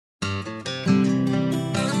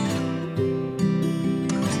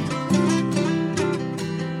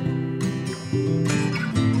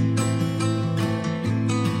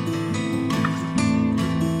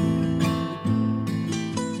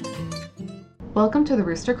Welcome to the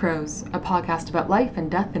Rooster Crows, a podcast about life and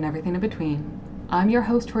death and everything in between. I'm your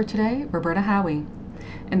host for today, Roberta Howey.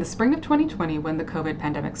 In the spring of 2020, when the COVID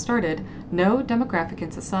pandemic started, no demographic in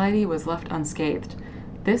society was left unscathed.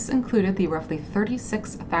 This included the roughly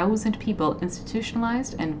 36,000 people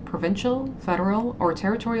institutionalized in provincial, federal, or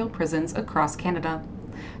territorial prisons across Canada.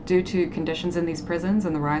 Due to conditions in these prisons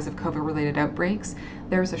and the rise of COVID-related outbreaks,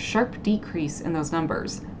 there's a sharp decrease in those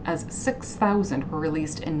numbers, as 6,000 were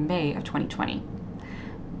released in May of 2020.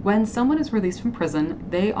 When someone is released from prison,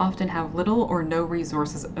 they often have little or no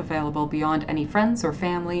resources available beyond any friends or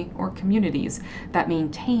family or communities that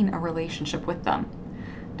maintain a relationship with them.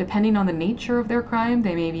 Depending on the nature of their crime,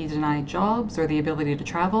 they may be denied jobs or the ability to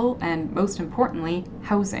travel, and most importantly,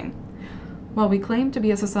 housing. While we claim to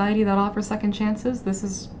be a society that offers second chances, this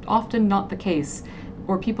is often not the case,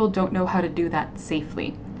 or people don't know how to do that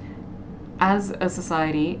safely. As a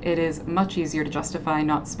society, it is much easier to justify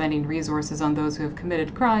not spending resources on those who have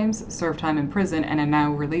committed crimes, served time in prison, and are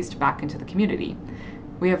now released back into the community.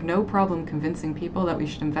 We have no problem convincing people that we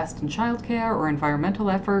should invest in childcare or environmental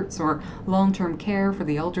efforts or long-term care for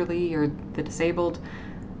the elderly or the disabled.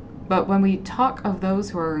 But when we talk of those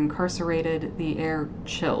who are incarcerated, the air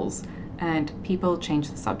chills, and people change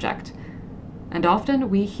the subject. And often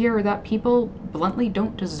we hear that people bluntly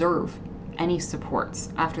don't deserve any supports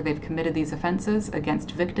after they've committed these offenses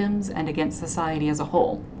against victims and against society as a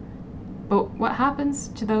whole. But what happens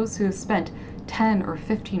to those who have spent 10 or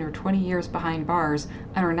 15 or 20 years behind bars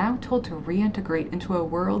and are now told to reintegrate into a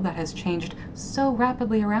world that has changed so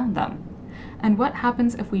rapidly around them? And what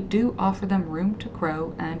happens if we do offer them room to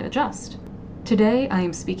grow and adjust? Today, I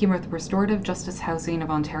am speaking with Restorative Justice Housing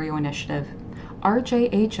of Ontario Initiative.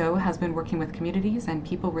 RJHO has been working with communities and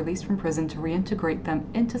people released from prison to reintegrate them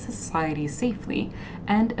into society safely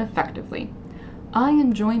and effectively. I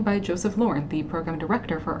am joined by Joseph Lauren, the Program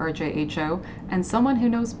Director for RJHO, and someone who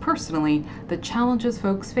knows personally the challenges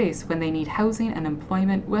folks face when they need housing and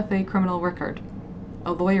employment with a criminal record.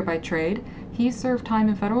 A lawyer by trade, he served time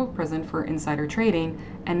in federal prison for insider trading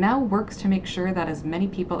and now works to make sure that as many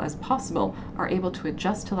people as possible are able to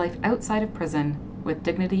adjust to life outside of prison with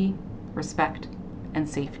dignity, respect, and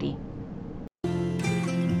safety.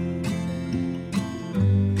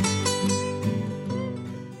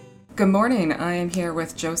 Good morning. I am here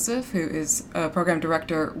with Joseph, who is a Program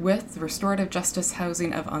Director with the Restorative Justice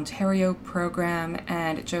Housing of Ontario program.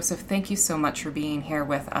 And Joseph, thank you so much for being here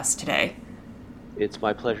with us today. It's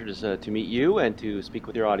my pleasure to meet you and to speak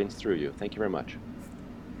with your audience through you. Thank you very much.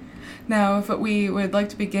 Now, if we would like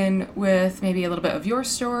to begin with maybe a little bit of your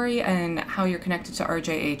story and how you're connected to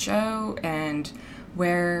RJHO, and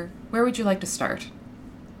where would you like to start?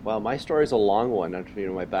 Well, my story is a long one.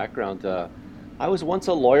 My background, I was once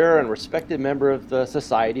a lawyer and respected member of the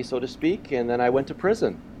society, so to speak, and then I went to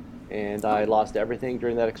prison. And I lost everything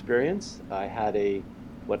during that experience. I had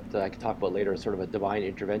what I could talk about later, sort of a divine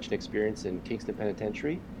intervention experience in Kingston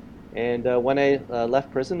Penitentiary. And when I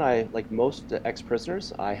left prison, like most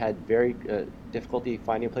ex-prisoners, I had very difficulty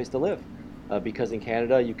finding a place to live. Because in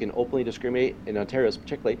Canada, you can openly discriminate, in Ontario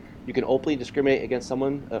particularly, you can openly discriminate against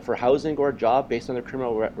someone for housing or a job based on their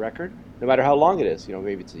criminal record, no matter how long it is.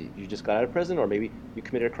 Maybe you just got out of prison, or maybe you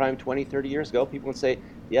committed a crime 20, 30 years ago. People can say,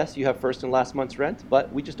 yes, you have first and last month's rent,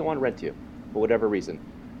 but we just don't want to rent you for whatever reason.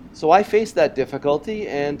 So I faced that difficulty,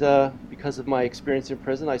 and because of my experience in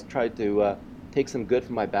prison, I tried to take some good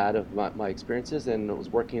from my bad of my experiences, and I was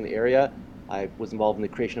working in the area. I was involved in the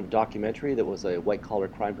creation of a documentary that was a white-collar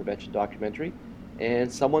crime prevention documentary,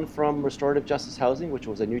 and someone from Restorative Justice Housing, which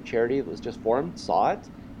was a new charity that was just formed, saw it,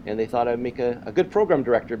 and they thought I'd make a good program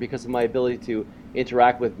director because of my ability to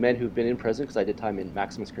interact with men who've been in prison, because I did time in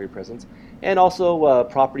maximum security prisons, and also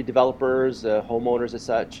property developers, homeowners as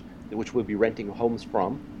such, which would be renting homes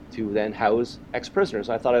from, to then house ex-prisoners.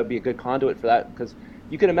 I thought I would be a good conduit for that, because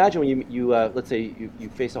you can imagine when you let's say you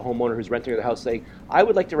face a homeowner who's renting the house saying, I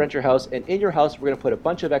would like to rent your house, and in your house we're going to put a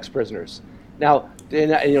bunch of ex-prisoners. Now,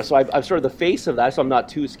 so I'm sort of the face of that, so I'm not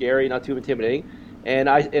too scary, not too intimidating. And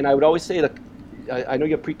I would always say that I know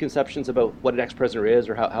you have preconceptions about what an ex-prisoner is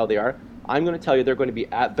or how they are. I'm going to tell you they're going to be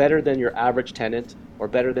better than your average tenant, or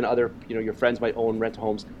better than other, your friends might own rental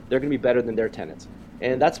homes. They're going to be better than their tenants.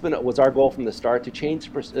 And was our goal from the start, to change.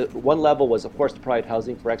 One level was, of course, to provide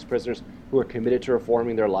housing for ex-prisoners who are committed to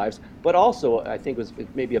reforming their lives. But also, I think was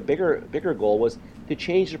maybe a bigger goal was to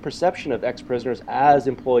change the perception of ex-prisoners as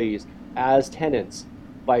employees, as tenants,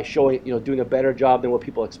 by showing, doing a better job than what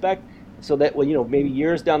people expect. So that when, maybe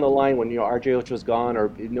years down the line when, RJHO is gone,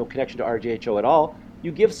 or no connection to RJHO at all,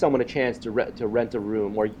 you give someone a chance to rent a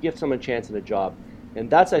room, or you give someone a chance in a job. And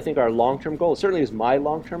that's, I think, our long-term goal. It certainly is my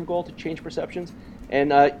long-term goal, to change perceptions.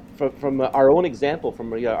 And from our own example,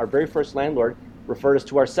 from our very first landlord referred us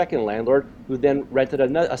to our second landlord, who then rented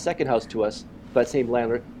a second house to us, that same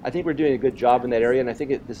landlord. I think we're doing a good job in that area, and I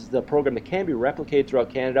think this is the program that can be replicated throughout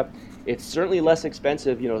Canada. It's certainly less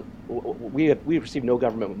expensive. We receive no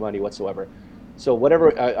government money whatsoever. So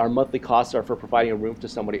whatever our monthly costs are for providing a room to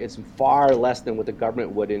somebody, it's far less than what the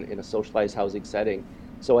government would in a socialized housing setting.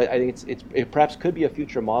 So I think it perhaps could be a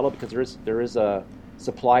future model, because there is a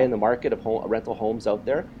supply in the market of rental homes out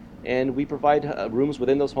there, and we provide rooms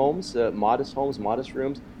within those homes, modest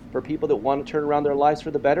rooms, for people that want to turn around their lives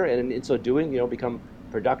for the better, and in so doing, become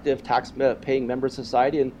productive, tax-paying members of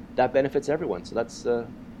society, and that benefits everyone. So that's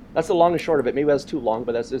the long and short of it. Maybe that's too long,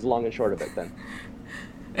 but that's the long and short of it then.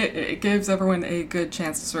 It gives everyone a good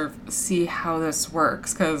chance to sort of see how this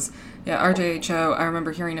works, because RJHO, I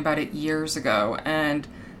remember hearing about it years ago, and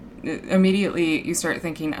immediately you start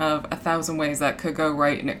thinking of 1,000 ways that could go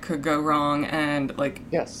right and it could go wrong, and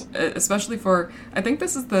yes, especially I think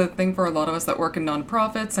this is the thing for a lot of us that work in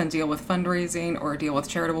nonprofits and deal with fundraising or deal with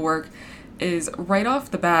charitable work, is right off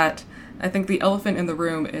the bat, I think the elephant in the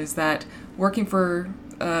room is that working for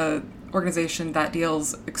organization that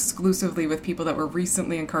deals exclusively with people that were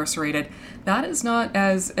recently incarcerated, that is not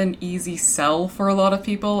as an easy sell for a lot of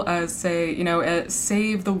people as, say,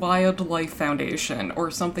 Save the Wildlife Foundation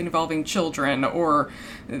or something involving children or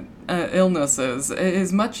illnesses. It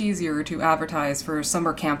is much easier to advertise for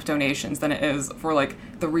summer camp donations than it is for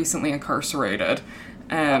the recently incarcerated.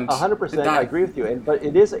 And 100%, I agree with you. But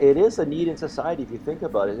it is a need in society if you think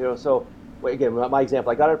about it. So again, my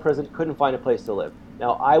example, I got out of prison, couldn't find a place to live.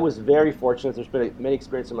 Now, I was very fortunate. There's been many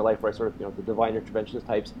experiences in my life where I sort of, the divine interventionist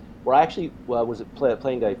types, where I actually was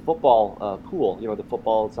playing a football pool, the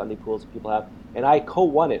football Sunday pools that people have, and I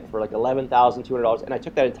co-won it for $11,200, and I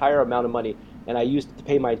took that entire amount of money, and I used it to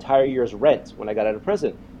pay my entire year's rent when I got out of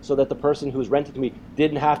prison, so that the person who was renting to me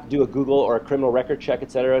didn't have to do a Google or a criminal record check,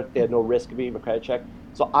 etc. They had no risk of being a credit check.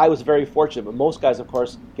 So I was very fortunate, but most guys, of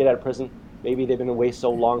course, get out of prison. Maybe they've been away so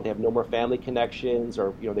long they have no more family connections,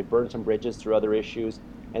 or they burned some bridges through other issues,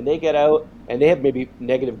 and they get out and they have maybe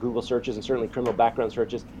negative Google searches and certainly criminal background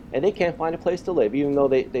searches, and they can't find a place to live, even though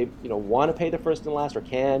they want to pay their first and last or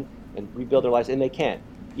can and rebuild their lives, and they can't.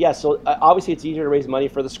 Yeah, so obviously it's easier to raise money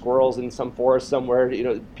for the squirrels in some forest somewhere.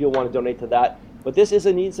 People want to donate to that, but this is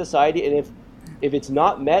a need in society, and if it's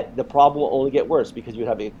not met, the problem will only get worse, because you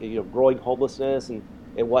have growing homelessness and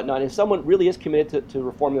whatnot. And if someone really is committed to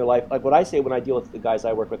reforming their life, like what I say when I deal with the guys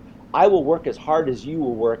I work with, I will work as hard as you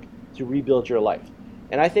will work to rebuild your life.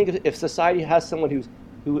 And I think if society has someone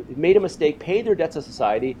who made a mistake, paid their debts to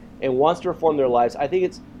society, and wants to reform their lives, I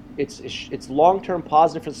think it's long-term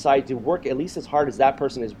positive for society to work at least as hard as that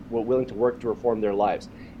person is willing to work to reform their lives.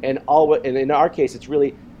 And in our case, it's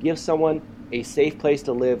really give someone a safe place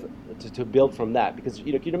to live, to build from that. Because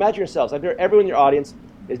you can imagine yourselves, everyone in your audience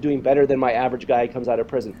is doing better than my average guy who comes out of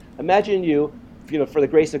prison. Imagine you, for the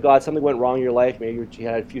grace of God, something went wrong in your life. Maybe you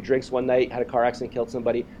had a few drinks one night, had a car accident, killed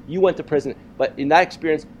somebody. You went to prison, but in that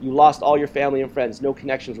experience, you lost all your family and friends, no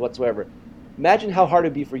connections whatsoever. Imagine how hard it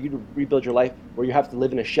would be for you to rebuild your life where you have to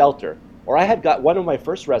live in a shelter. Or I had got one of my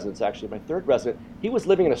first residents, actually, my third resident, he was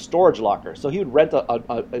living in a storage locker. So he would rent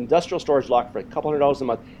an industrial storage locker for a couple $100 a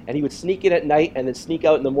month, and he would sneak in at night and then sneak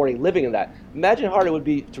out in the morning living in that. Imagine how hard it would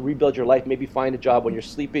be to rebuild your life, maybe find a job when you're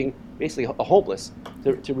sleeping, basically homeless,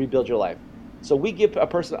 to rebuild your life. So we give a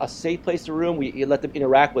person a safe place to room. We let them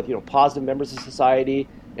interact with positive members of society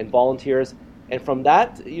and volunteers. And from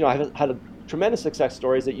that, I've had a tremendous success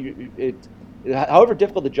stories that however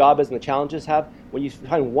difficult the job is and the challenges have, when you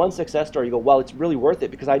find one success story, you go, well, it's really worth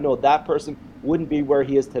it, because I know that person wouldn't be where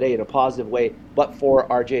he is today in a positive way but for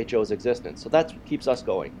RJHO's existence. So that keeps us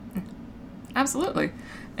going. Absolutely.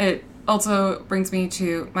 It also brings me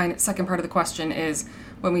to my second part of the question is,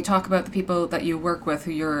 when we talk about the people that you work with,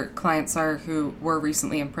 who your clients are, who were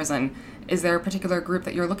recently in prison, is there a particular group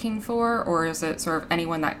that you're looking for, or is it sort of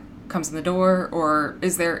anyone that comes in the door, or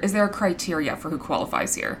is there a criteria for who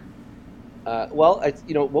qualifies here?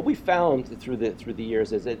 What we found through the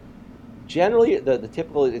years is that generally the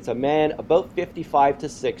typical, it's a man about 55 to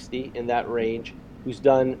 60 in that range who's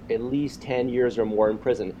done at least 10 years or more in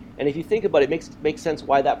prison. And if you think about it, it makes sense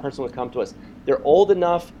why that person would come to us. They're old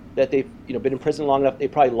enough that they've been in prison long enough, they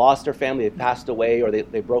probably lost their family, they passed away, or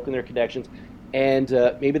they've broken their connections, and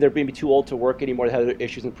maybe they're maybe too old to work anymore, they have other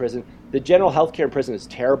issues in prison. The general health care in prison is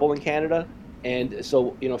terrible in Canada, and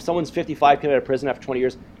so if someone's 55 coming out of prison after 20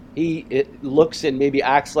 years, it looks and maybe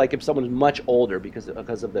acts like if someone's much older because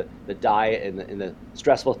of the diet and the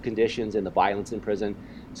stressful conditions and the violence in prison.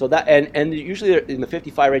 So that and usually they're in the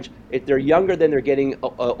 55 range. If they're younger, then they're getting a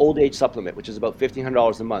old age supplement, which is about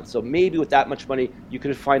 $1,500 a month. So maybe with that much money, you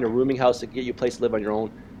could find a rooming house to get you a place to live on your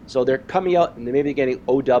own. So they're coming out and they may be getting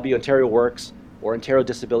OW, Ontario Works, or Ontario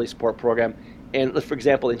Disability Support Program. And for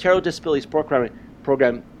example, Ontario Disability Support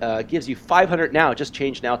Program gives you $500 now, just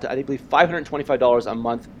changed now to I believe $525 a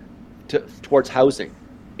month towards housing.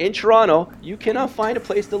 In Toronto, you cannot find a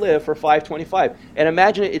place to live for $525. And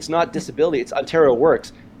imagine it's not disability, it's Ontario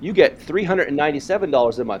Works. You get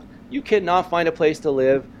 $397 a month. You cannot find a place to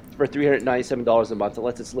live for $397 a month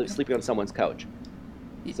unless it's sleeping on someone's couch.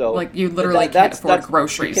 So like you literally can't afford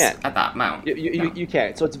groceries at that amount. You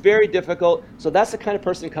can't. So it's very difficult. So that's the kind of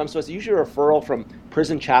person who comes to us. Usually a referral from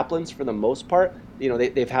prison chaplains for the most part. You know,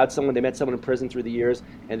 they met someone in prison through the years,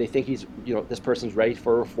 and they think this person's ready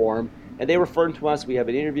for reform, and they refer them to us. We have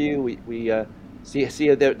an interview. We see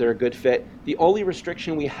if they're a good fit. The only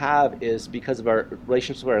restriction we have is because of our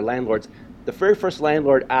relationship with our landlords. The very first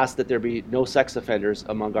landlord asked that there be no sex offenders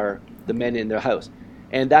among the men in their house.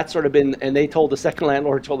 And that's sort of been, and they told the second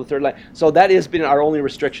landlord, told the third landlord. So that has been our only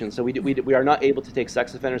restriction. So we are not able to take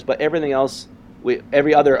sex offenders, but everything else,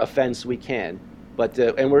 every other offense we can. But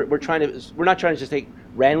and we're not trying to just take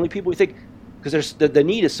randomly people. We think because the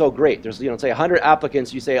need is so great. There's say 100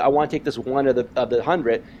 applicants. You say I want to take this one of the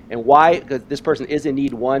 100, and why? Because this person is in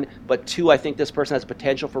need, one, but two, I think this person has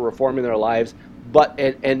potential for reforming their lives. But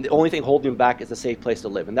and the only thing holding them back is a safe place to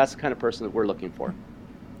live, and that's the kind of person that we're looking for.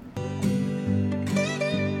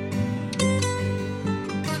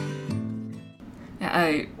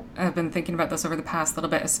 I have been thinking about this over the past little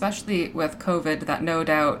bit, especially with COVID, that no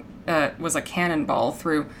doubt was a cannonball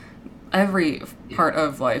through every part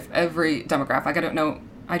of life, every demographic.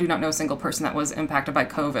 I do not know a single person that was impacted by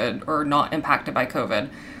COVID or not impacted by COVID,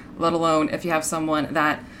 let alone if you have someone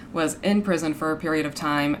that was in prison for a period of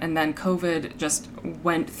time and then COVID just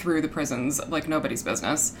went through the prisons like nobody's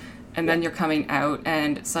business. And then you're coming out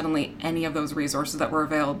and suddenly any of those resources that were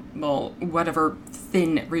available, whatever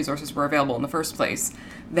thin resources were available in the first place,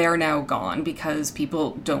 they're now gone because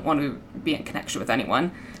people don't want to be in connection with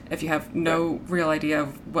anyone. If you have no real idea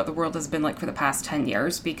of what the world has been like for the past 10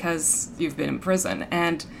 years because you've been in prison.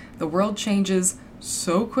 And the world changes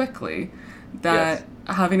so quickly that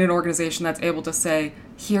having an organization that's able to say,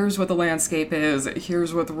 here's what the landscape is,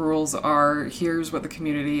 here's what the rules are, here's what the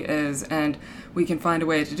community is, and we can find a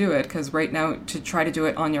way to do it, because right now, to try to do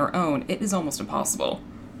it on your own, it is almost impossible.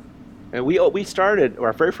 And we started,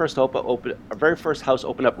 our very first house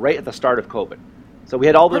opened up right at the start of COVID. So we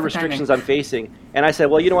had all the restrictions I'm facing, and I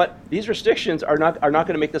said, well, you know what? These restrictions are not going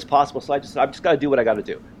to make this possible, so I've just got to do what I got to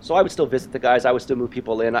do. So I would still visit the guys, I would still move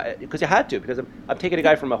people in, because you had to, because I'm taking a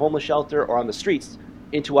guy from a homeless shelter or on the streets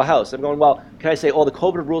into a house. I'm going, well, can I say, the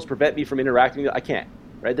COVID rules prevent me from interacting with you? I can't,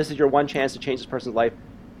 right? This is your one chance to change this person's life.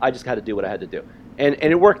 I just had to do what I had to do. And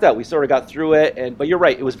it worked out. We sort of got through it. But you're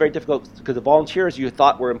right, it was very difficult because the volunteers you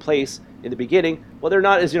thought were in place in the beginning, well, they're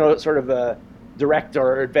not as, sort of direct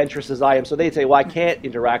or adventurous as I am. So they'd say, well, I can't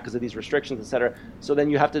interact because of these restrictions, et cetera. So then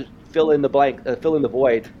you have to fill in the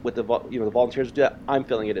void with the volunteers do that. I'm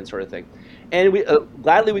filling it in, sort of thing. And we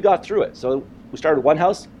gladly we got through it. So we started one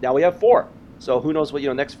house. Now we have 4. So who knows what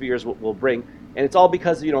next few years will bring. And it's all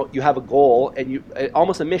because you have a goal and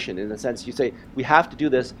almost a mission in the sense you say we have to do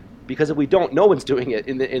this because if we don't, no one's doing it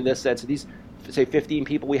in this sense. These say 15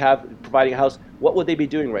 people we have providing a house, what would they be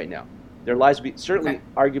doing right now? Their lives would be certainly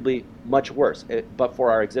arguably much worse, but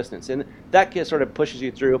for our existence. And that sort of pushes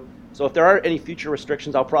you through. So if there are any future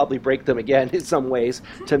restrictions, I'll probably break them again in some ways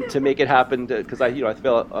to make it happen because I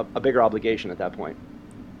feel a bigger obligation at that point.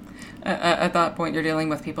 At that point, you're dealing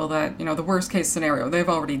with people that, the worst case scenario, they've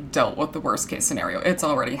already dealt with the worst case scenario. It's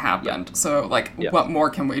already happened. Yeah. So, what more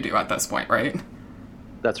can we do at this point, right?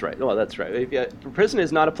 That's right. Well, that's right. Prison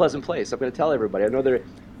is not a pleasant place. I'm going to tell everybody. I know there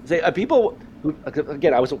are people who,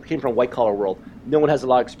 again, came from a white-collar world. No one has a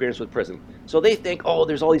lot of experience with prison. So they think,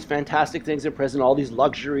 there's all these fantastic things in prison, all these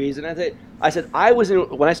luxuries. And I said,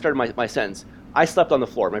 when I started my sentence, I slept on the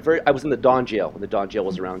floor. I was in the Don jail when the Don jail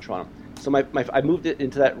was around in Toronto. So I moved it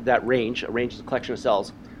into that range. A range is a collection of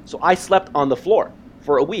cells. So I slept on the floor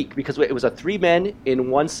for a week because it was 3 men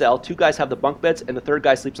in one cell. 2 guys have the bunk beds, and the third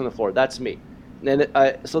guy sleeps on the floor. That's me. And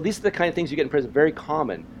so these are the kind of things you get in prison. Very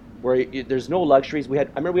common, where there's no luxuries. I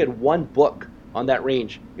remember we had one book on that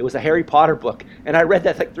range. It was a Harry Potter book, and I read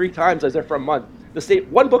that 3 times. I was there for a month.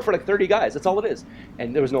 One book for 30 guys. That's all it is.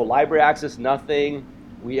 And there was no library access, nothing.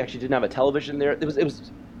 We actually didn't have a television there.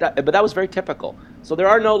 But that was very typical. So there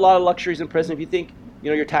are a lot of luxuries in prison. If you think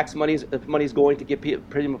your tax money's going to give people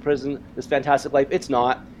in prison this fantastic life, it's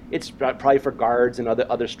not. It's probably for guards and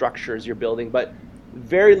other structures you're building. But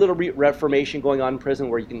Very little reformation going on in prison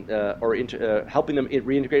where you can, helping them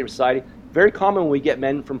reintegrate in society. Very common when we get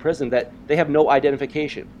men from prison that they have no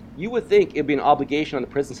identification. You would think it'd be an obligation on the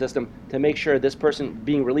prison system to make sure this person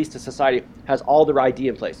being released to society has all their ID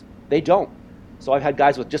in place. They don't. So I've had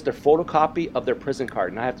guys with just their photocopy of their prison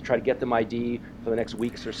card, and I have to try to get them ID for the next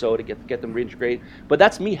weeks or so to get them reintegrated. But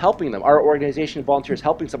that's me helping them. Our organization volunteers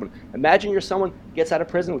helping someone. Imagine someone gets out of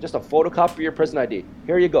prison with just a photocopy of your prison ID.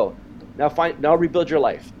 Here you go. Now rebuild your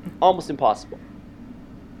life. Almost impossible.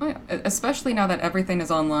 Oh, yeah. Especially now that everything is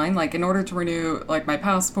online. Like, in order to renew, like, my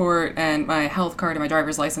passport and my health card and my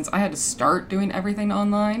driver's license, I had to start doing everything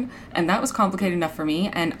online, and that was complicated enough for me,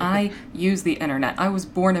 and I use the internet. I was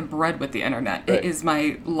born and bred with the internet. Right. It is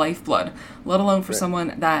my lifeblood, let alone for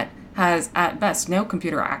someone that has, at best, no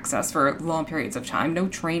computer access for long periods of time, no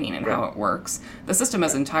training in how it works. The system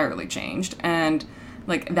has entirely changed, and,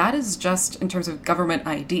 like, that is just in terms of government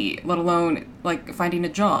ID, let alone, like, finding a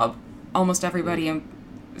job. Almost everybody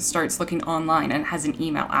starts looking online and has an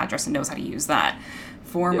email address and knows how to use that.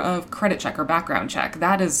 Form of credit check or background check,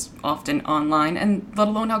 that is often online, and let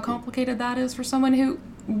alone how complicated that is for someone who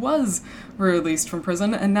was released from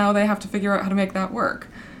prison and now they have to figure out how to make that work.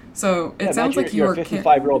 So it sounds like you're a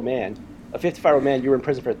 55-year-old man. A 55-year-old man, you were in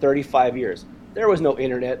prison for 35 years. There was no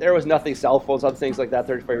internet. There was nothing, cell phones, other things like that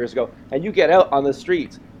 35 years ago. And you get out on the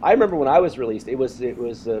streets. I remember when I was released, it was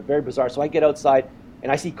very bizarre. So I get outside,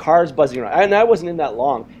 and I see cars buzzing around. And I wasn't in that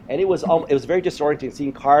long. And it was very disorienting,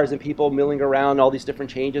 seeing cars and people milling around, all these different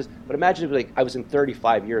changes. But imagine if I was in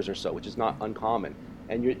 35 years or so, which is not uncommon.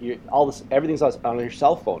 And everything's on your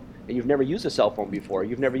cell phone. And you've never used a cell phone before.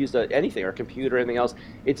 You've never used anything, or a computer or anything else.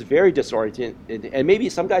 It's very disorienting. And maybe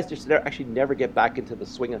some guys just actually never get back into the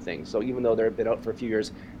swing of things. So even though they've been out for a few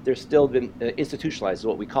years, they're still been institutionalized, is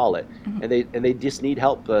what we call it. Mm-hmm. And they just need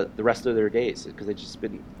help the rest of their days because they've just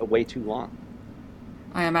been way too long.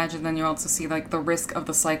 I imagine then you also see like the risk of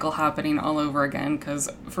the cycle happening all over again,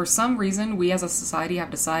 because for some reason we as a society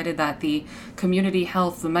have decided that the community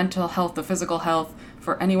health, the mental health, the physical health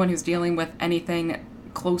for anyone who's dealing with anything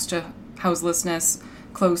close to houselessness,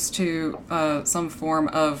 close to some form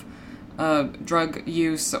of drug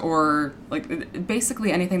use, or like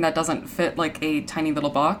basically anything that doesn't fit like a tiny little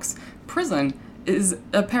box, prison is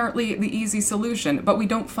apparently the easy solution, but we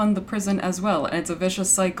don't fund the prison as well, and it's a vicious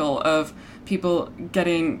cycle of people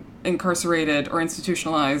getting incarcerated or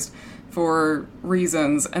institutionalized for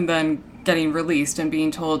reasons and then getting released and being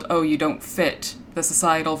told, oh, you don't fit the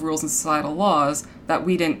societal rules and societal laws that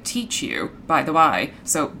we didn't teach you, by the way,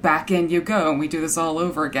 so back in you go, and we do this all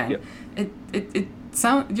over again.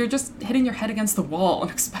 Yep. You're just hitting your head against the wall and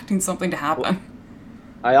expecting something to happen. Well,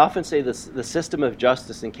 I often say the system of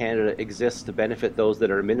justice in Canada exists to benefit those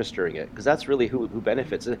that are administering it, because that's really who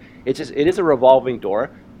benefits. It is a revolving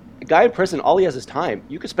door. A guy in prison, all he has is time.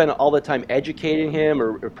 You could spend all the time educating him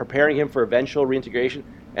or preparing him for eventual reintegration,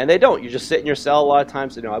 and they don't. You just sit in your cell a lot of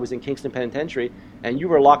times. I was in Kingston Penitentiary, and you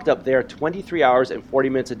were locked up there 23 hours and 40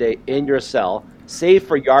 minutes a day in your cell, save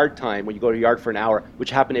for yard time when you go to yard for an hour,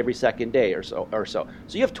 which happened every second day or so. So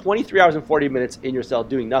you have 23 hours and 40 minutes in your cell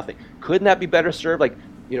doing nothing. Couldn't that be better served?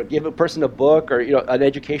 Give a person a book or, an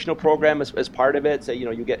educational program as part of it. Say,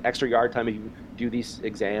 you get extra yard time if you do these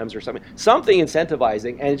exams or something. Something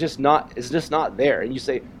incentivizing, and it's just not there. And you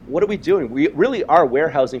say, what are we doing? We really are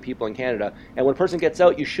warehousing people in Canada. And when a person gets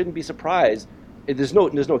out, you shouldn't be surprised. There's no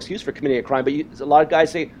excuse for committing a crime. But a lot of guys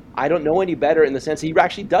say, I don't know any better, in the sense he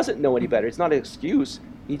actually doesn't know any better. It's not an excuse.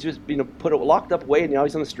 He's just locked up away, and now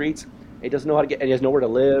he's on the streets. And he doesn't know how to get, and he has nowhere to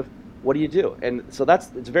live. What do you do? And so it's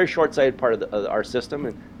a very short-sighted part of our system,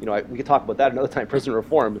 and we could talk about that another time. Prison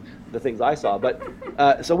reform, the things I saw, but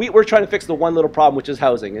so we're trying to fix the one little problem, which is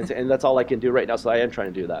housing, and that's all I can do right now. So I am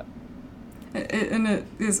trying to do that. And it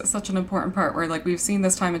is such an important part where, like, we've seen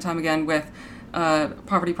this time and time again with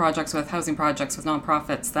poverty projects, with housing projects, with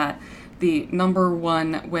nonprofits, that the number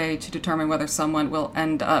one way to determine whether someone will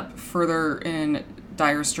end up further in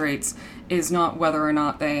dire straits is not whether or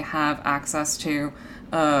not they have access to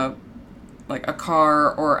like a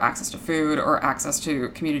car or access to food or access to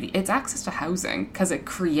community. It's access to housing, because it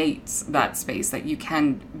creates that space that you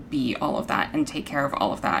can be all of that and take care of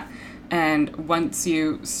all of that. And once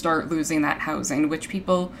you start losing that housing, which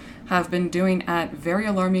people have been doing at very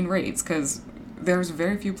alarming rates, because there's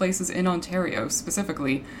very few places in Ontario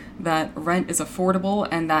specifically that rent is affordable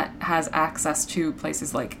and that has access to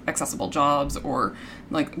places like accessible jobs or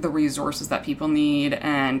like the resources that people need,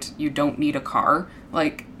 and you don't need a car.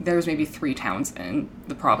 Like, there's maybe 3 towns in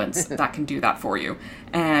the province that can do that for you,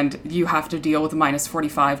 and you have to deal with minus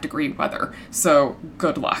 45 degree weather, so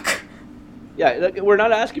good luck. Yeah, like, we're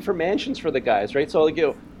not asking for mansions for the guys, right? So, like,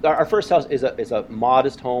 our first house is a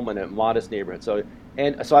modest home in a modest neighborhood. So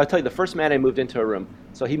I'll tell you, the first man I moved into a room.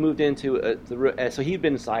 So he moved into the room. So he'd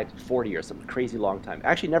been inside 40 years, some crazy long time.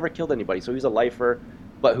 Actually, never killed anybody. So he was a lifer,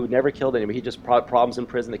 but who never killed anybody. He just problems in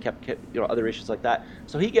prison. They kept other issues like that.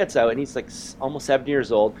 So he gets out and he's like almost 70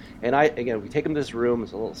 years old. And we take him to this room.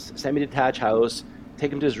 It's a little semi-detached house.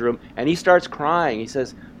 Take him to his room, and he starts crying. He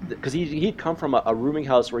says, because he'd come from a rooming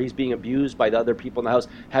house where he's being abused by the other people in the house,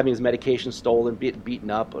 having his medication stolen, beaten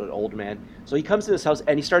up, an old man. So he comes to this house,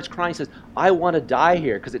 and he starts crying. He says, I want to die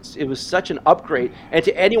here, because it was such an upgrade. And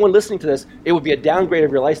to anyone listening to this, it would be a downgrade of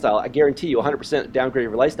your lifestyle. I guarantee you, 100% downgrade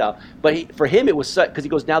of your lifestyle. But for him, it was such, because he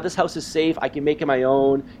goes, now this house is safe. I can make it my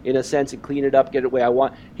own, in a sense, and clean it up, get it the way I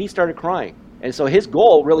want. He started crying. And so his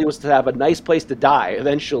goal really was to have a nice place to die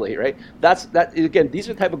eventually, right? That again, these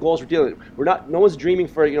are the type of goals we're dealing with. No one's dreaming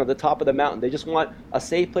for the top of the mountain. They just want a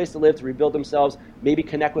safe place to live, to rebuild themselves, maybe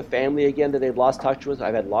connect with family again that they've lost touch with.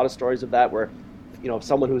 I've had a lot of stories of that where,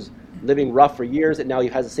 someone who's living rough for years and now he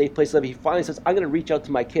has a safe place to live. He finally says, I'm going to reach out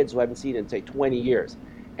to my kids who I haven't seen in, say, 20 years.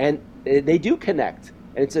 And they do connect.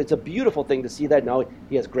 And it's a beautiful thing to see that. Now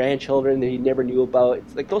he has grandchildren that he never knew about.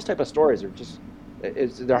 It's like those type of stories are just...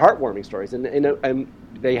 they're heartwarming stories, and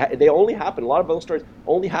they only happen. A lot of those stories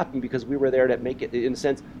only happen because we were there to make it, in a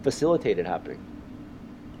sense, facilitate it happening.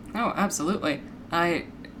 Oh, absolutely. I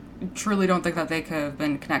truly don't think that they could have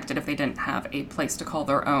been connected if they didn't have a place to call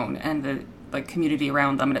their own and the community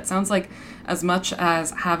around them. And it sounds like as much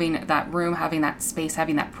as having that room, having that space,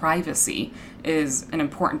 having that privacy is an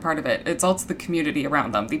important part of it, it's also the community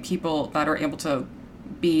around them, the people that are able to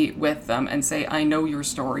be with them and say, I know your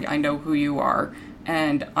story, I know who you are,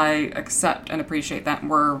 and I accept and appreciate that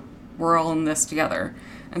we're all in this together.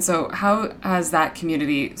 And so how has that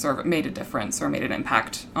community sort of made a difference or made an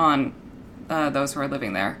impact on those who are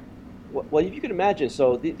living there? Well, if you can imagine,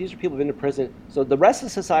 so these are people who've been to prison. So the rest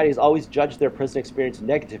of society has always judged their prison experience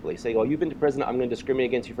negatively, saying, oh, you've been to prison, I'm going to discriminate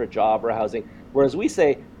against you for a job or housing. Whereas we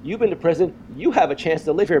say, you've been to prison, you have a chance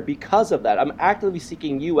to live here because of that. I'm actively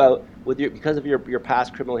seeking you out because of your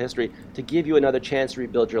past criminal history to give you another chance to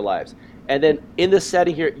rebuild your lives. And then in this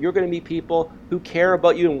setting here, you're going to meet people who care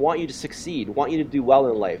about you and want you to succeed, want you to do well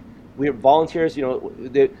in life. We have volunteers,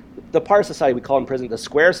 the part of society we call in prison the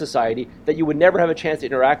square society that you would never have a chance to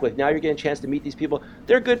interact with. Now you're getting a chance to meet these people.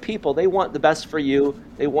 They're good people. They want the best for you.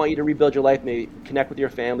 They want you to rebuild your life, maybe connect with your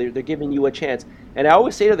family. They're giving you a chance. And I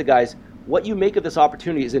always say to the guys, what you make of this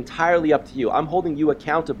opportunity is entirely up to you. I'm holding you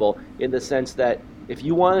accountable in the sense that if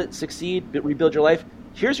you want to succeed, rebuild your life,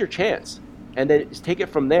 here's your chance. And then just take it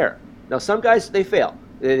from there. Now some guys, they fail.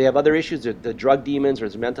 They have other issues, the drug demons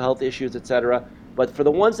or mental health issues, etc. But for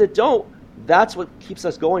the ones that don't, that's what keeps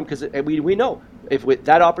us going, because we know if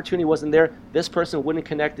that opportunity wasn't there, this person wouldn't have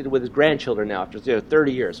connected with his grandchildren now after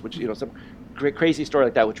 30 years, which, some crazy story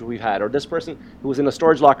like that, which we've had. Or this person who was in a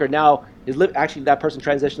storage locker now, actually that person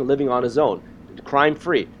transitioned to living on his own,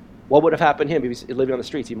 crime-free. What would have happened to him if he was living on the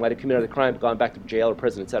streets? He might have committed a crime, gone back to jail or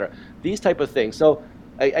prison, etc. These type of things. So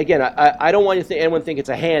again, I don't want anyone to think it's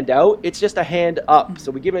a handout. It's just a hand up.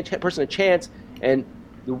 So we give a person a chance, and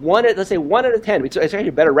let's say 1 out of 10, it's actually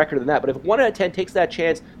a better record than that, but if 1 out of 10 takes that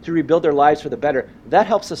chance to rebuild their lives for the better, that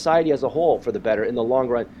helps society as a whole for the better in the long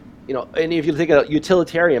run. And if you think of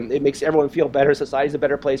utilitarian, it makes everyone feel better. Society's a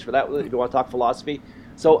better place for that, if you want to talk philosophy.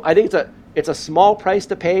 So I think it's a small price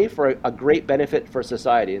to pay for a great benefit for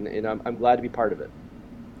society, and I'm glad to be part of it.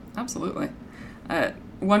 Absolutely.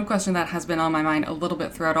 One question that has been on my mind a little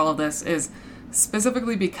bit throughout all of this is,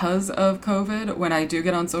 specifically because of COVID, when I do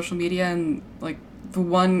get on social media and the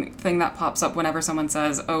one thing that pops up whenever someone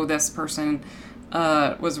says, oh, this person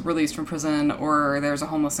was released from prison or there's a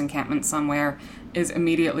homeless encampment somewhere, is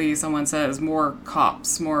immediately someone says more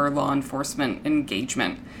cops, more law enforcement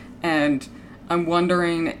engagement. And I'm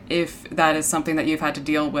wondering if that is something that you've had to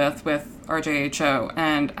deal with RJHO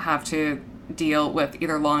and have to deal with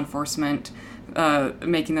either law enforcement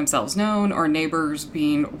making themselves known or neighbors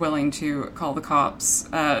being willing to call the cops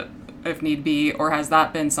if need be, or has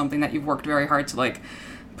that been something that you've worked very hard to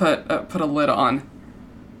put a lid on?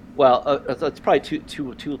 Well, it's probably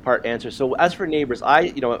two-part answer. So as for neighbors,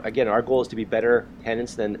 again, our goal is to be better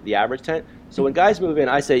tenants than the average tenant. So when guys move in,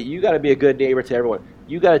 I say, you got to be a good neighbor to everyone.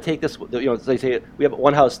 You got to take this, they say, we have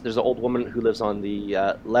one house, there's an old woman who lives on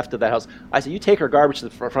the left of that house. I say, you take her garbage to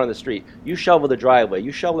the front of the street. You shovel the driveway.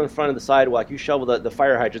 You shovel in front of the sidewalk. You shovel the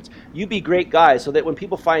fire hydrants. You be great guys so that when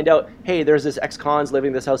people find out, hey, there's this ex-cons living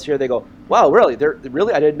in this house here, they go, wow, really?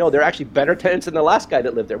 I didn't know. They're actually better tenants than the last guy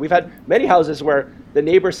that lived there. We've had many houses where the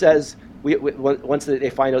neighbor says, once they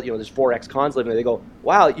find out, there's 4 ex-cons living there, they go,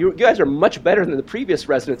 wow, you guys are much better than the previous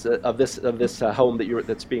residents of this home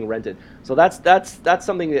that's being rented. So that's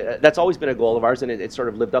something that's always been a goal of ours, and it sort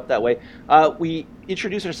of lived up that way. We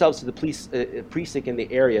introduce ourselves to the police precinct in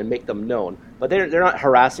the area and make them known, but they're not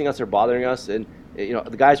harassing us or bothering us, and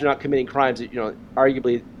the guys are not committing crimes.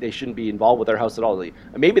 Arguably they shouldn't be involved with our house at all.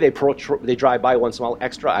 Maybe they drive by once in a while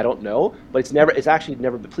extra. I don't know, but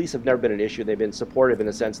the police have never been an issue. They've been supportive in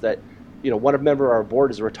the sense that, one member of our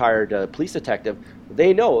board is a retired police detective.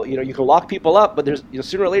 They know, you can lock people up, but there's,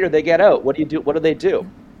 sooner or later they get out. What do you do? What do they do?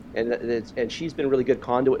 And she's been a really good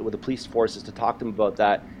conduit with the police forces to talk to them about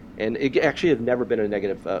that. And it actually has never been a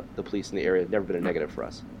negative. The police in the area have never been a negative for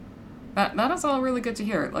us. That is all really good to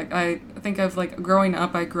hear. Like, I think of, growing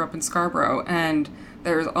up, I grew up in Scarborough, and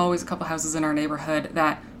there's always a couple houses in our neighborhood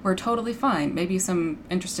that were totally fine. Maybe some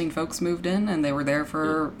interesting folks moved in, and they were there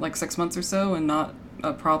for, 6 months or so, and not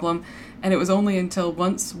a problem. And it was only until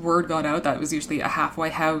once word got out that it was usually a halfway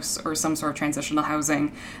house or some sort of transitional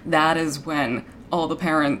housing, that is when all the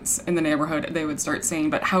parents in the neighborhood, they would start saying,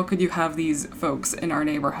 but how could you have these folks in our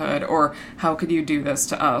neighborhood? Or how could you do this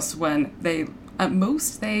to us? When at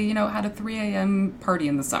most, they, had a 3 a.m. party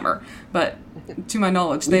in the summer. But to my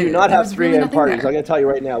knowledge, we do not have 3 a.m. parties. I'm going to tell you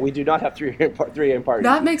right now, we do not have 3 a.m. parties.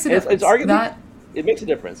 That makes a difference. It's arguably, it makes a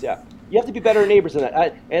difference, yeah. You have to be better neighbors than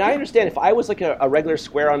that. And I understand if I was like a regular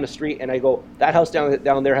square on the street and I go, that house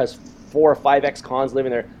down there has 4 or 5 ex-cons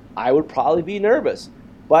living there, I would probably be nervous.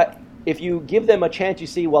 But if you give them a chance, you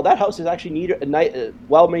see, well, that house is actually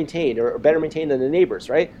well maintained or better maintained than the neighbors,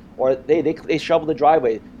 right? Or they shovel the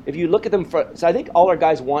driveway. If you look at them, so I think all our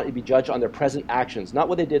guys want to be judged on their present actions, not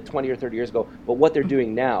what they did 20 or 30 years ago, but what they're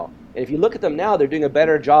doing now. And if you look at them now, they're doing a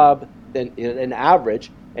better job than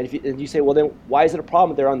average. And if you say, well, then why is it a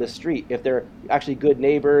problem if they're on the street? If they're actually good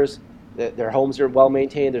neighbors, their homes are well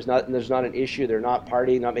maintained, there's not an issue, they're not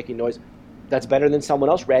partying, not making noise, that's better than someone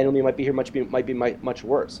else randomly might be here, might be much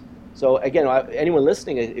worse. So again, anyone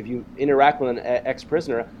listening, if you interact with an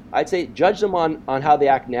ex-prisoner, I'd say judge them on how they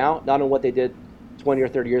act now, not on what they did 20 or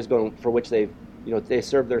 30 years ago for which they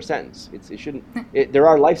served their sentence. There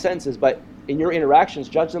are life sentences, but in your interactions,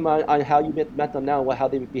 judge them on how you met them now, how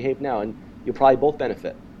they behave now, and you'll probably both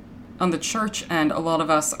benefit. On the church end, a lot of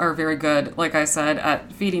us are very good, like I said,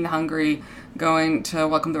 at feeding the hungry, going to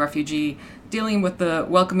welcome the refugee, dealing with the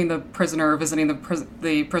welcoming the prisoner, visiting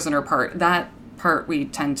the prisoner part. That part we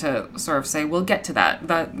tend to sort of say, we'll get to that.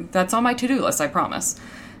 That's on my to-do list, I promise.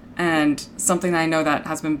 And something that I know that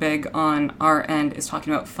has been big on our end is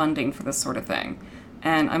talking about funding for this sort of thing.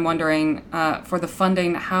 And I'm wondering, for the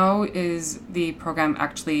funding, how is the program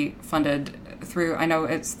actually funded through? I know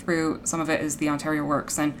it's through, some of it is the Ontario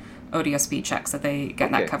Works and ODSP checks that they get,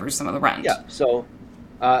 and that covers some of the rent. Yeah, so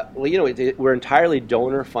we're entirely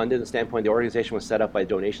donor funded. In the standpoint, the organization was set up by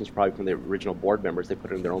donations probably from the original board members. They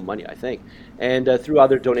put in their own money, I think, and through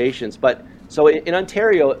other donations. But so in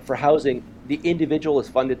Ontario, for housing, the individual is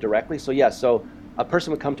funded directly. So so a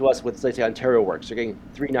person would come to us with, let's say, Ontario Works. They're getting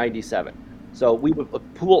 $397. So we would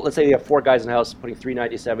pool. Let's say we have 4 guys in the house putting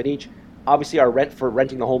 $397 each. Obviously, our rent for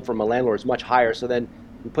renting the home from a landlord is much higher. So then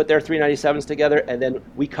we put their $397s together, and then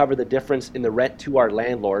we cover the difference in the rent to our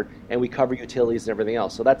landlord, and we cover utilities and everything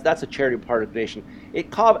else. So that's a charity part of the donation.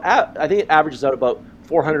 I think it averages out about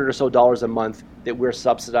 $400 or so a month that we're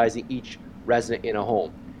subsidizing each resident in a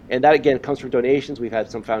home. And that, again, comes from donations. We've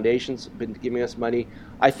had some foundations been giving us money.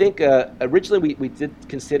 I think originally we did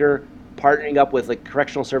consider partnering up with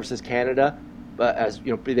Correctional Services Canada, but as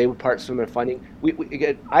they would part some of their funding.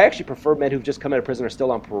 I actually prefer men who've just come out of prison are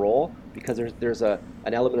still on parole, because there's an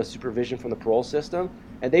element of supervision from the parole system,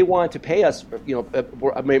 and they wanted to pay us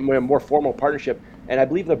a more formal partnership, and I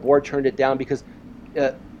believe the board turned it down because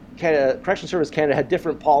Correctional Service Canada had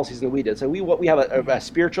different policies than we did. So we have a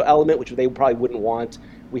spiritual element, which they probably wouldn't want.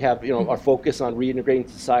 We have our focus on reintegrating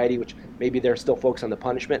society, which maybe they're still focused on the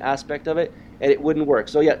punishment aspect of it, and it wouldn't work.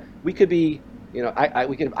 So we could be,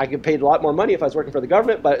 I could pay a lot more money if I was working for the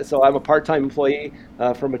government, but so I'm a part-time employee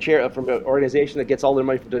from an organization that gets all their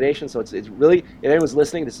money from donations. So it's really, if anyone's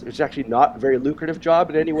listening, it's actually not a very lucrative job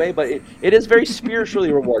in any way, but it is very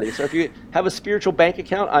spiritually rewarding. So if you have a spiritual bank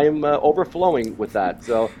account, I am overflowing with that.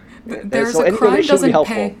 So there's a crime doesn't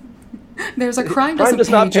pay. There's a crime doesn't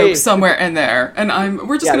pay joke somewhere in there, and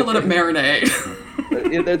we're just going to let it marinate.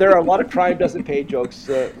 There are a lot of crime doesn't pay jokes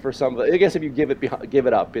for some of it. I guess if you give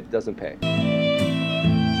it up, it doesn't pay.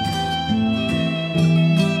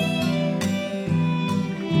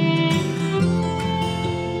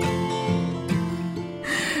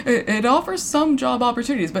 It offers some job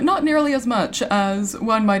opportunities, but not nearly as much as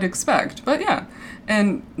one might expect. But yeah,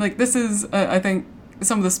 and this is, I think,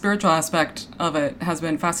 some of the spiritual aspect of it has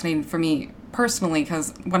been fascinating for me personally,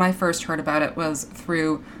 because when I first heard about it was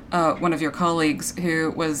through one of your colleagues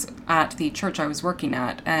who was at the church I was working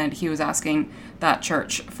at, and he was asking that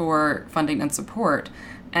church for funding and support.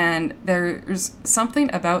 And there's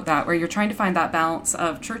something about that where you're trying to find that balance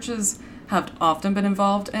of churches have often been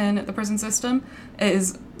involved in the prison system. It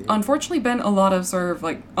has unfortunately been a lot of sort of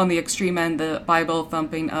like on the extreme end, the Bible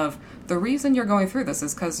thumping of the reason you're going through this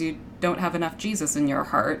is because you don't have enough Jesus in your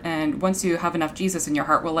heart. And once you have enough Jesus in your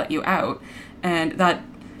heart, we'll let you out. And that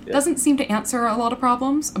doesn't seem to answer a lot of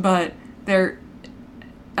problems, but there,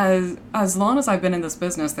 as long as I've been in this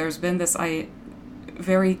business, there's been this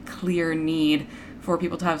very clear need for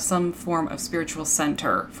people to have some form of spiritual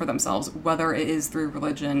center for themselves, whether it is through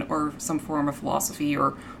religion or some form of philosophy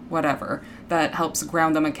or whatever, that helps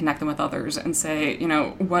ground them and connect them with others and say, you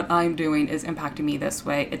know, what I'm doing is impacting me this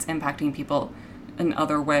way, it's impacting people in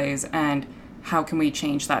other ways, and how can we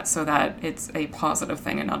change that so that it's a positive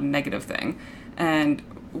thing and not a negative thing? And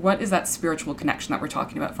what is that spiritual connection that we're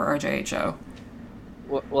talking about for RJHO?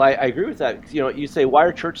 Well, I agree with that. You know, you say, why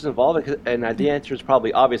are churches involved? And the answer is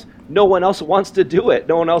probably obvious. No one else wants to do it.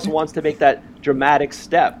 No one else wants to make that dramatic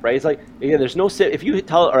step, right? It's like, again, there's no, if you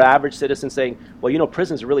tell our average citizen saying, well, you know,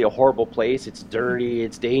 prison's really a horrible place. It's dirty,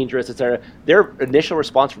 it's dangerous, etc. Their initial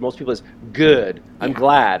response for most people is, good, I'm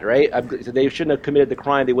glad, right? So they shouldn't have committed the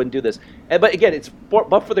crime. They wouldn't do this. But again, it's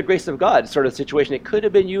but for the grace of God sort of situation. It could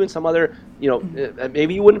have been you and some other, you know,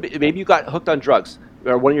 maybe you wouldn't, maybe you got hooked on drugs,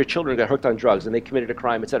 or one of your children got hooked on drugs and they committed a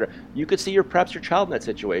crime, etc. You could see perhaps your child in that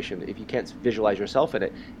situation if you can't visualize yourself in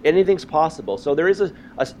it. Anything's possible. So there is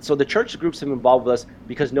so the church groups have been involved with us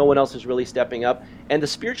because no one else is really stepping up. And the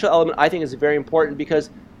spiritual element, I think, is very important because,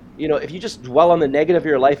 you know, if you just dwell on the negative of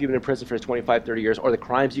your life, you've been in prison for 25, 30 years, or the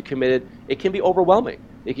crimes you committed, it can be overwhelming.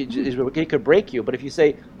 It could break you. But if you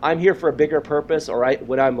say, I'm here for a bigger purpose, or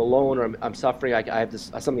when I'm alone or I'm suffering, I have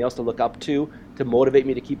something else to look up to motivate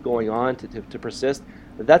me to keep going on, to persist,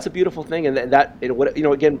 that's a beautiful thing. And that, you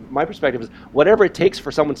know, again, my perspective is whatever it takes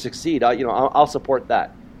for someone to succeed, I'll support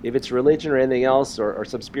that. If it's religion or anything else, or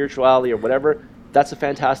some spirituality or whatever, that's a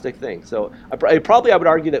fantastic thing. So I would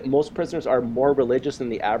argue that most prisoners are more religious than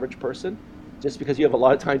the average person, just because you have a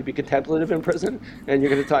lot of time to be contemplative in prison, and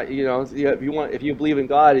you're going to talk. You know, if you believe in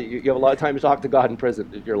God, you have a lot of time to talk to God in prison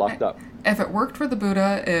if you're locked up. If it worked for the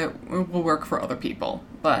Buddha, it will work for other people.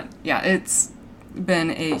 But yeah, it's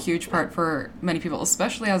been a huge part for many people,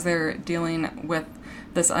 especially as they're dealing with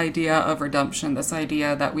this idea of redemption, this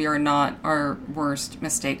idea that we are not our worst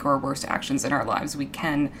mistake or worst actions in our lives. We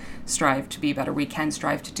can strive to be better, we can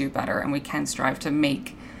strive to do better, and we can strive to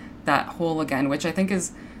make that whole again, which I think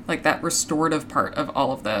is like that restorative part of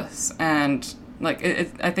all of this. And like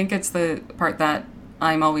I think it's the part that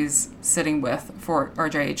I'm always sitting with for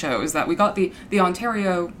RJHO is that we got the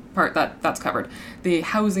Ontario part that's covered. The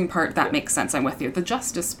housing part, that makes sense, I'm with you. The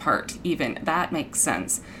justice part, even, that makes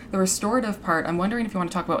sense. The restorative part, I'm wondering if you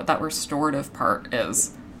want to talk about what that restorative part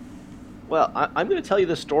is. Well, I'm going to tell you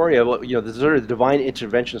the story of what, the sort of divine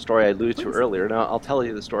intervention story I alluded to earlier. Now, I'll tell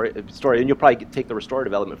you the story, and you'll probably take the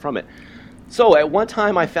restorative element from it. So, at one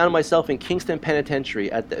time, I found myself in Kingston Penitentiary,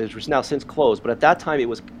 which is now since closed, but at that time, it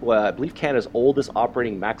was, I believe, Canada's oldest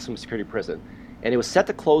operating maximum security prison. And it was set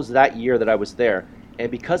to close that year that I was there. And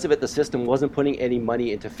because of it, the system wasn't putting any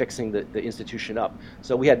money into fixing the institution up.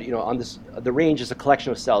 So we had, the range is a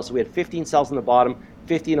collection of cells. So we had 15 cells on the bottom,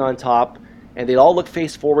 15 on top, and they'd all look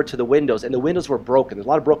face forward to the windows. And the windows were broken. There's a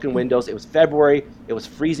lot of broken windows. It was February. It was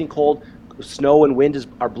freezing cold. Snow and wind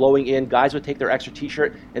are blowing in. Guys would take their extra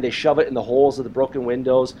T-shirt and they shove it in the holes of the broken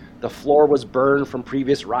windows. The floor was burned from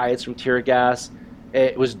previous riots, from tear gas.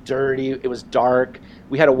 It was dirty. It was dark.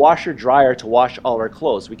 We had a washer-dryer to wash all our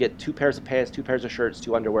clothes. We get 2 pairs of pants, 2 pairs of shirts,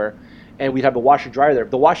 2 underwear, and we'd have a washer-dryer there.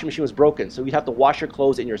 The washing machine was broken, so we'd have to wash your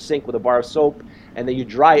clothes in your sink with a bar of soap, and then you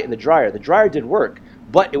dry it in the dryer. The dryer did work,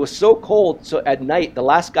 but it was so cold, so at night, the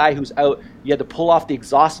last guy who's out, you had to pull off the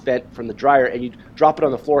exhaust vent from the dryer, and you'd drop it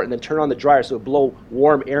on the floor, and then turn on the dryer so it would blow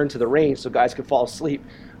warm air into the range so guys could fall asleep.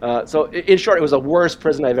 So in short, it was the worst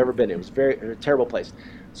prison I've ever been in. It was a terrible place.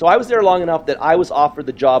 So I was there long enough that I was offered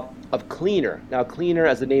the job of cleaner. Now, cleaner,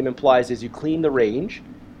 as the name implies, is you clean the range,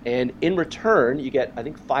 and in return, you get, I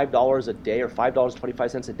think, $5 a day or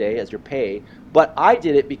 $5.25 a day as your pay. But I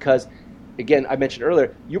did it because, again, I mentioned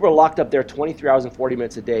earlier, you were locked up there 23 hours and 40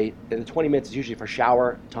 minutes a day, and the 20 minutes is usually for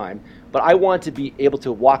shower time. But I wanted to be able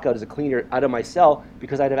to walk out as a cleaner out of my cell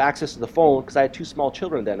because I'd have access to the phone, because I had 2 small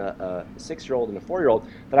children then, a 6-year-old and a 4-year-old,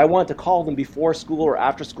 that I wanted to call them before school or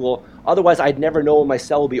after school. Otherwise, I'd never know when my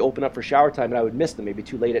cell would be open up for shower time, and I would miss them, maybe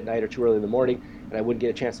too late at night or too early in the morning, and I wouldn't get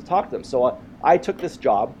a chance to talk to them. So I took this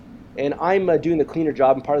job, and I'm doing the cleaner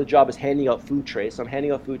job, and part of the job is handing out food trays. So I'm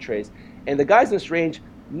handing out food trays, and the guys in this range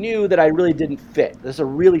knew that I really didn't fit. This is a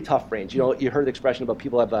really tough range. You know, you heard the expression about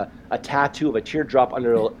people have a tattoo of a teardrop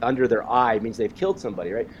under their eye. It means they've killed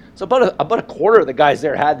somebody, right? So about a quarter of the guys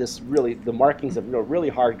there had this the markings of really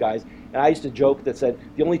hard guys. And I used to joke that said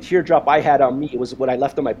the only teardrop I had on me was when I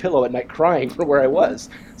left on my pillow at night crying for where I was.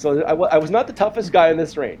 So I was not the toughest guy in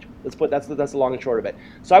this range. That's the long and short of it.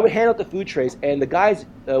 So I would hand out the food trays, and the guys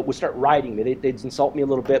would start riding me. They'd insult me a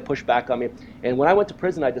little bit, push back on me. And when I went to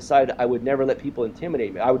prison, I decided I would never let people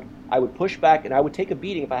intimidate me. I would push back, and I would take a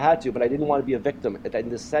beating if I had to, but I didn't want to be a victim in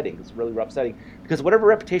this setting. It's a really rough setting. Because whatever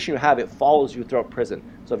reputation you have, it follows you throughout prison.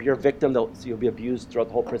 So if you're a victim, you'll be abused throughout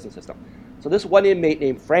the whole prison system. So this one inmate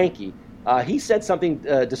named Frankie, he said something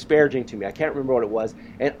disparaging to me. I can't remember what it was.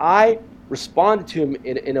 And I responded to him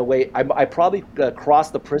in a way, I probably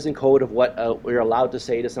crossed the prison code of what we're allowed to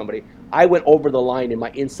say to somebody. I went over the line in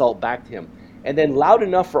my insult back to him. And then loud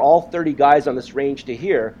enough for all 30 guys on this range to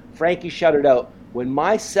hear, Frankie shouted out, "When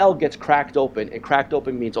my cell gets cracked open," and cracked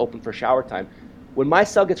open means open for shower time, "when my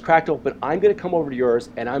cell gets cracked open, I'm going to come over to yours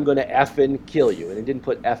and I'm going to effing kill you." And it didn't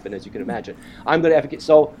put effing, as you can imagine. I'm going to effing kill.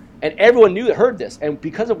 So, and everyone heard this. And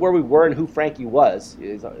because of where we were and who Frankie was,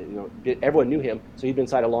 everyone knew him, so he'd been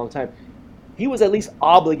inside a long time. He was at least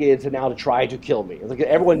obligated to try to kill me. Like,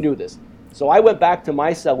 everyone knew this. So I went back to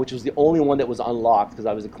my cell, which was the only one that was unlocked because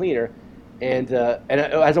I was a cleaner. And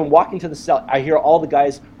as I'm walking to the cell, I hear all the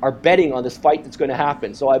guys are betting on this fight that's going to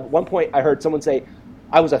happen. So at one point, I heard someone say,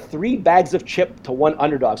 I was a 3 bags of chip to 1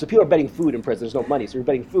 underdog. So people are betting food in prison. There's no money, so you're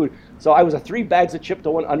betting food. So I was a 3 bags of chip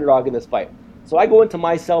to 1 underdog in this fight. So I go into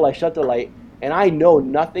my cell, I shut the light, and I know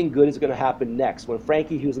nothing good is going to happen next. When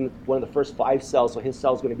Frankie, he was in one of the first 5 cells, so his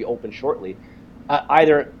cell is going to be open shortly.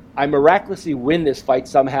 Either I miraculously win this fight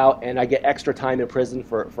somehow and I get extra time in prison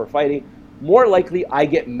for fighting. More likely, I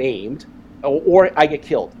get maimed or I get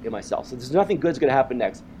killed in my cell. So there's nothing good is going to happen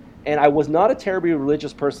next. And I was not a terribly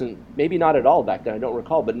religious person, maybe not at all back then, I don't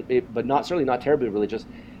recall, but certainly not terribly religious.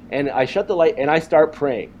 And I shut the light and I start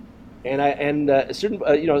praying. And a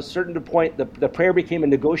certain point, the prayer became a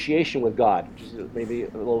negotiation with God, which is maybe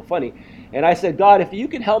a little funny. And I said, "God, if you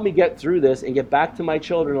can help me get through this and get back to my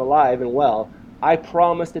children alive and well, I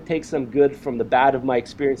promise to take some good from the bad of my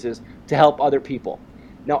experiences to help other people."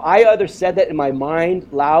 Now, I either said that in my mind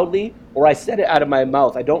loudly or I said it out of my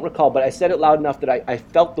mouth. I don't recall, but I said it loud enough that I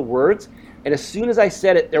felt the words. And as soon as I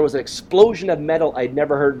said it, there was an explosion of metal I'd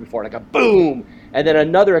never heard before, like a boom, and then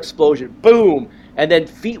another explosion, boom, and then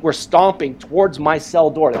feet were stomping towards my cell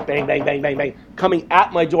door, like bang, bang, bang, bang, bang, coming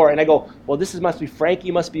at my door. And I go, well, must be Frankie,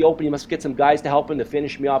 he must be open, he must get some guys to help him to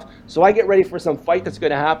finish me off. So I get ready for some fight that's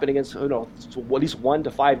going to happen against, at least 1 to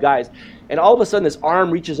 5 guys. And all of a sudden, this arm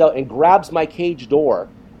reaches out and grabs my cage door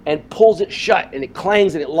and pulls it shut, and it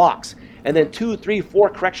clangs and it locks. And then 2, 3, 4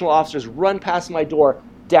 correctional officers run past my door,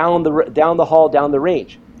 down the hall, down the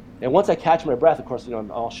range. And once I catch my breath, of course, I'm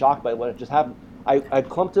all shocked by what just happened. I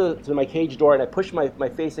clump to my cage door and I push my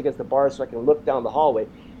face against the bars so I can look down the hallway.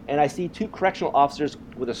 And I see 2 correctional officers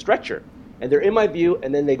with a stretcher. And they're in my view,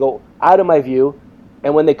 and then they go out of my view.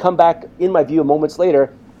 And when they come back in my view moments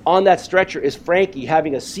later, on that stretcher is Frankie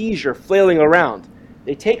having a seizure, flailing around.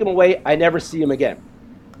 They take him away. I never see him again.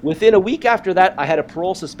 Within a week after that, I had a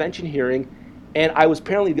parole suspension hearing. And I was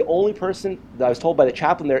apparently the only person that I was told by the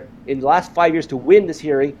chaplain there in the last 5 years to win this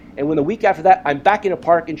hearing. And when the week after that, I'm back in a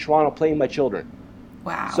park in Toronto playing my children.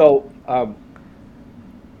 Wow. So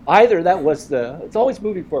either that was it's always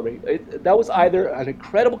moving for me. That was either an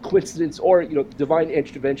incredible coincidence or, divine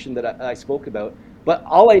intervention that I spoke about. But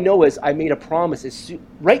all I know is I made a promise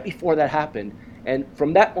right before that happened. And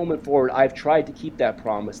from that moment forward, I've tried to keep that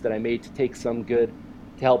promise that I made to take some good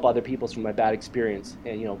to help other people from my bad experience.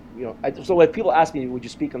 And so when people ask me, would you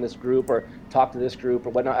speak on this group or talk to this group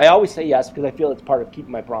or whatnot, I always say yes because I feel it's part of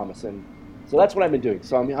keeping my promise. And so that's what I've been doing.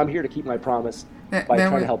 So I'm here to keep my promise by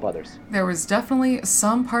trying to help others. There was definitely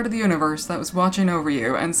some part of the universe that was watching over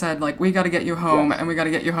you and said, we got to get you home, and we got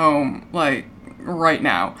to get you home right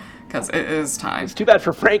now. Because it is time. It's too bad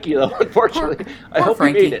for Frankie, though, unfortunately. I hope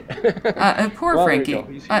Frankie. He made it. Poor well,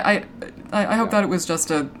 Frankie. I hope that it was just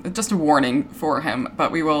a warning for him,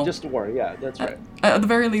 but we will... Just a warning, yeah, that's right. At the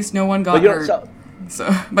very least, no one got hurt.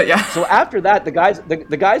 But yeah. So after that, the guys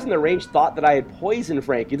in the range thought that I had poisoned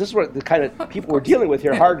Frankie. This is what the kind of people we're dealing with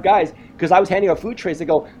here, hard guys, because I was handing out food trays. They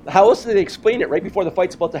go, how else did they explain it? Right before the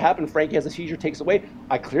fight's about to happen, Frankie has a seizure, takes away.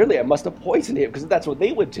 I must have poisoned him, because that's what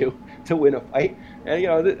they would do to win a fight. And,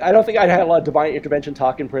 I don't think I'd had a lot of divine intervention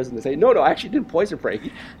talk in prison to say, no, I actually didn't poison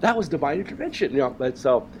Frankie. That was divine intervention. But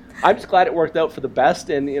so I'm just glad it worked out for the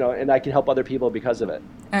best, and I can help other people because of it.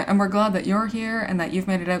 And we're glad that you're here and that you've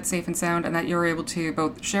made it out safe and sound and that you're able to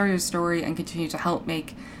both share your story and continue to help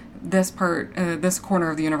make this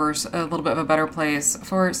corner of the universe a little bit of a better place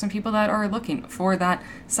for some people that are looking for that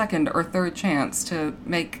second or third chance to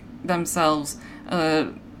make themselves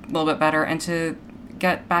a little bit better and to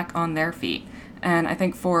get back on their feet. And I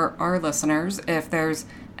think for our listeners, if there's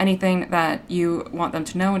anything that you want them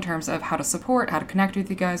to know in terms of how to support, how to connect with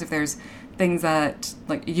you guys, if there's things that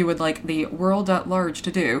like you would like the world at large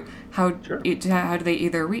to do, how do they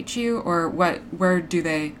either reach you, or where do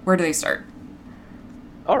they start?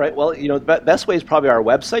 All right. Well, the best way is probably our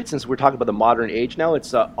website, since we're talking about the modern age now.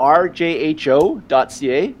 It's rjho.ca.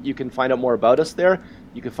 You can find out more about us there.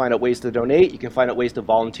 You can find out ways to donate. You can find out ways to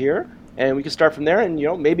volunteer. And we can start from there and,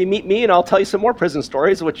 maybe meet me and I'll tell you some more prison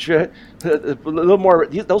stories, which a little more,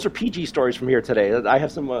 those are PG stories from here today. I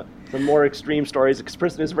have some more extreme stories, because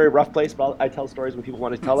prison is a very rough place, but I tell stories when people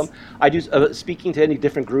want to tell them. I do speaking to any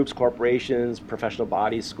different groups, corporations, professional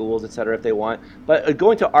bodies, schools, etc., if they want. But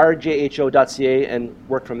going to rjho.ca and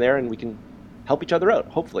work from there, and we can help each other out,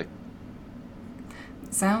 hopefully.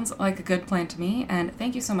 Sounds like a good plan to me, and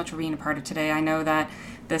thank you so much for being a part of today. I know that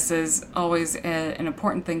this is always an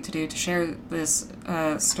important thing to do, to share this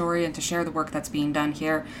story and to share the work that's being done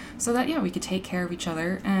here so that, we could take care of each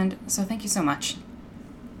other. And so thank you so much.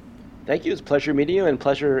 Thank you. It's a pleasure meeting you and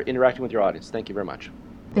pleasure interacting with your audience. Thank you very much.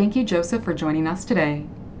 Thank you, Joseph, for joining us today.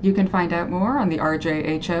 You can find out more on the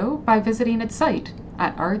RJHO by visiting its site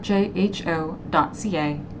at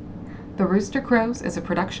rjho.ca. The Rooster Crows is a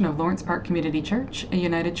production of Lawrence Park Community Church, a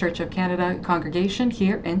United Church of Canada congregation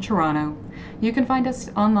here in Toronto. You can find us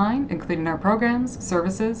online, including our programs,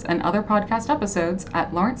 services, and other podcast episodes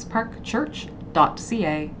at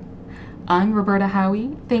lawrenceparkchurch.ca. I'm Roberta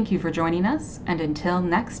Howey. Thank you for joining us, and until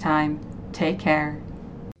next time, take care.